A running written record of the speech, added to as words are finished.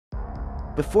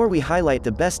Before we highlight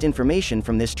the best information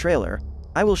from this trailer,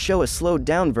 I will show a slowed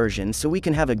down version so we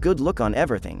can have a good look on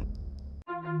everything.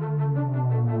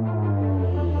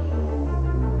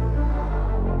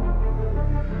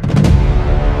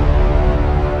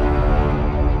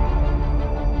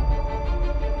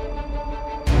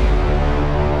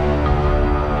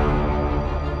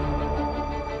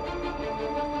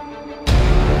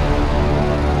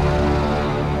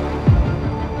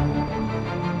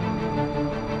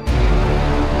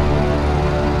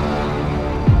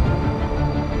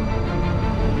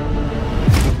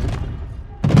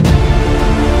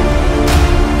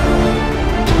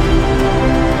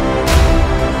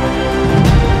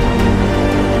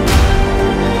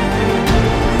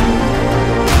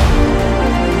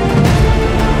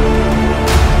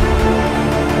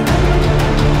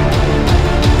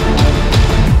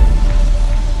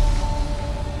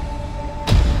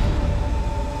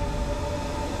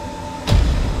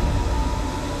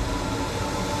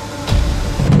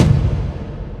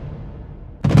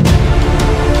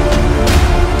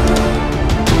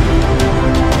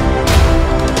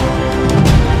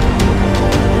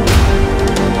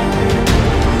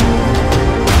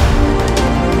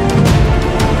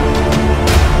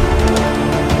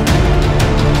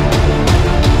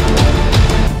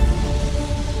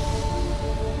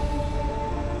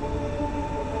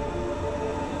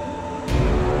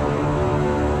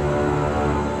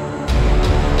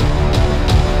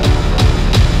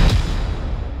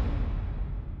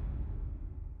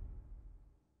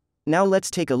 Now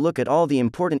let's take a look at all the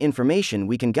important information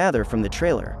we can gather from the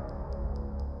trailer.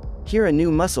 Here a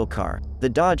new muscle car, the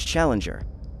Dodge Challenger.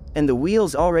 And the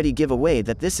wheels already give away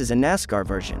that this is a NASCAR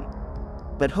version.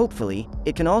 But hopefully,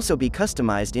 it can also be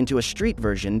customized into a street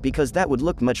version because that would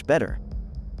look much better.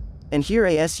 And here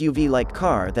a SUV-like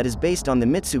car that is based on the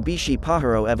Mitsubishi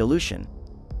Pajero Evolution.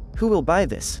 Who will buy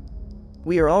this?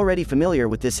 We are already familiar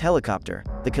with this helicopter,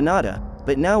 the Conada,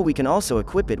 but now we can also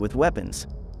equip it with weapons.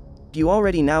 You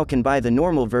already now can buy the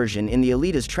normal version in the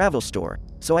Elitas travel store,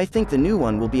 so I think the new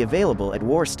one will be available at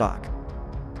war stock.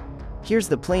 Here's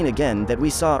the plane again that we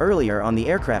saw earlier on the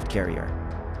aircraft carrier.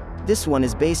 This one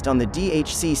is based on the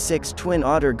DHC-6 Twin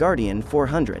Otter Guardian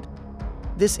 400.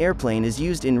 This airplane is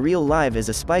used in real life as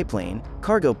a spyplane,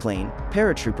 cargo plane,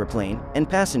 paratrooperplane, and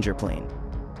passenger plane.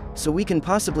 So we can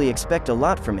possibly expect a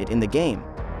lot from it in the game.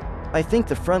 I think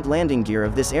the front landing gear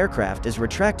of this aircraft is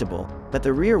retractable, but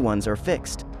the rear ones are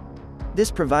fixed. This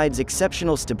provides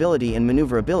exceptional stability and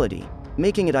maneuverability,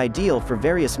 making it ideal for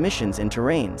various missions and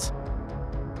terrains.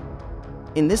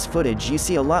 In this footage you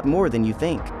see a lot more than you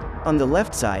think. On the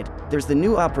left side, there's the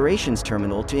new operations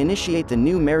terminal to initiate the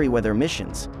new Merryweather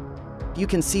missions. You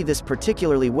can see this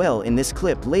particularly well in this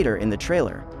clip later in the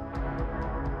trailer.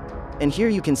 And here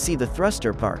you can see the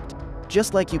thruster parked,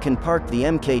 just like you can park the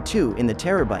Mk2 in the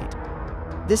Terabyte.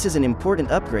 This is an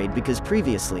important upgrade because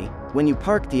previously, when you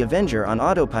parked the Avenger on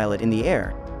autopilot in the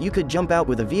air, you could jump out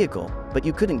with a vehicle, but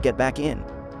you couldn't get back in.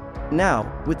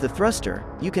 Now, with the thruster,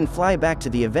 you can fly back to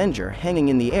the Avenger hanging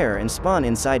in the air and spawn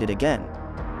inside it again.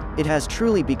 It has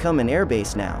truly become an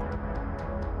airbase now.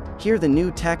 Here the new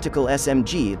tactical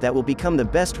SMG that will become the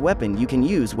best weapon you can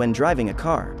use when driving a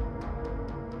car.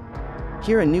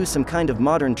 Here a new some kind of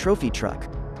modern trophy truck.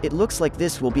 It looks like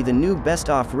this will be the new best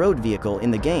off-road vehicle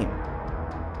in the game.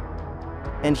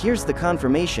 And here's the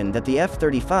confirmation that the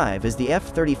F-35 is the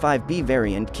F-35B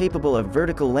variant capable of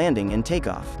vertical landing and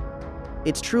takeoff.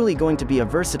 It's truly going to be a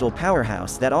versatile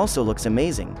powerhouse that also looks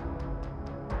amazing.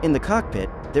 In the cockpit,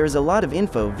 there is a lot of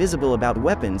info visible about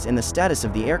weapons and the status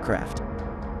of the aircraft.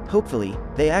 Hopefully,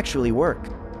 they actually work.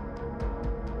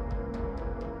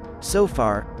 So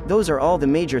far, those are all the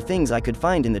major things I could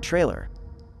find in the trailer.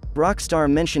 Rockstar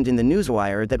mentioned in the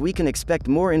newswire that we can expect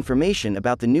more information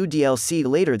about the new DLC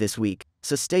later this week,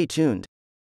 so stay tuned.